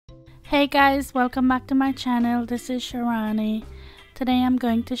Hey guys, welcome back to my channel. This is Shirani. Today I'm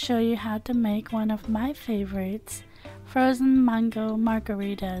going to show you how to make one of my favorites, frozen mango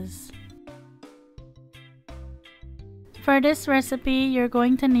margaritas. For this recipe, you're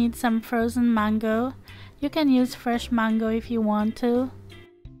going to need some frozen mango. You can use fresh mango if you want to.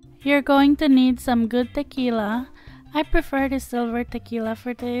 You're going to need some good tequila. I prefer the silver tequila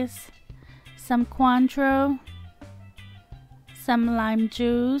for this. Some Cointreau, some lime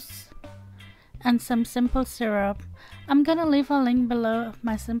juice, and some simple syrup. I'm gonna leave a link below of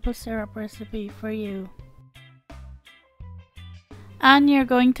my simple syrup recipe for you. And you're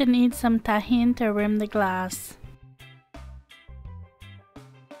going to need some Tajin to rim the glass.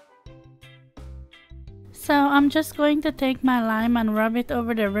 So I'm just going to take my lime and rub it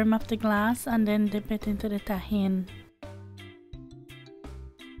over the rim of the glass and then dip it into the Tajin.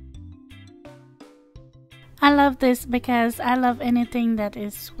 I love this because I love anything that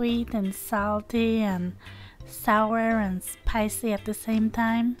is sweet and salty and sour and spicy at the same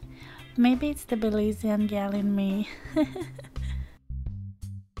time. Maybe it's the Belizean gial in me.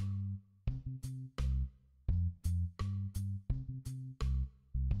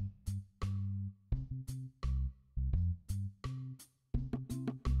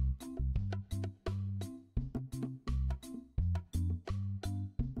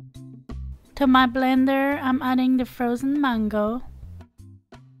 To my blender, I'm adding the frozen mango,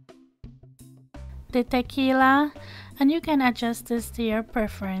 the tequila, and you can adjust this to your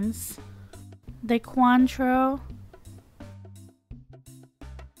preference, the Cointreau,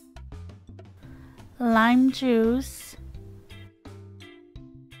 lime juice,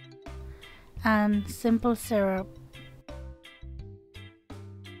 and simple syrup.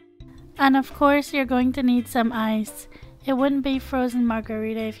 And of course, you're going to need some ice. It wouldn't be frozen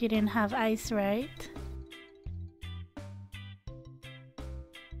margarita if you didn't have ice, right?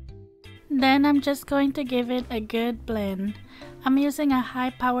 Then I'm just going to give it a good blend. I'm using a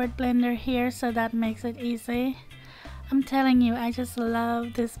high-powered blender here, so that makes it easy. I'm telling you, I just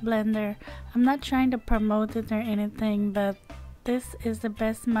love this blender. I'm not trying to promote it or anything, but this is the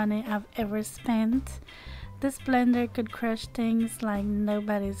best money I've ever spent. This blender could crush things like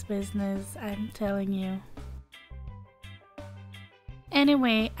nobody's business, I'm telling you.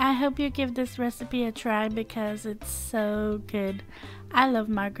 Anyway, I hope you give this recipe a try because it's so good. I love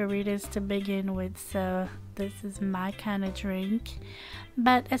margaritas to begin with, so this is my kind of drink.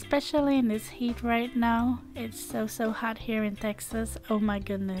 But especially in this heat right now, it's so hot here in Texas. Oh my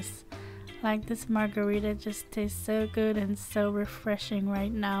goodness. Like, this margarita just tastes so good and so refreshing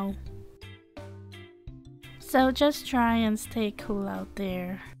right now. So just try and stay cool out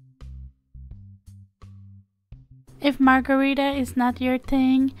there. If margarita is not your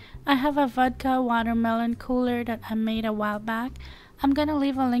thing, I have a vodka watermelon cooler that I made a while back. I'm gonna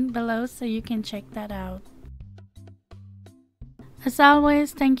leave a link below so you can check that out. As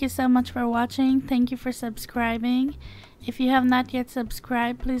always, thank you so much for watching. Thank you for subscribing. If you have not yet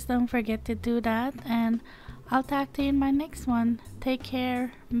subscribed, please don't forget to do that. And I'll talk to you in my next one. Take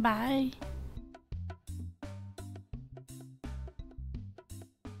care. Bye.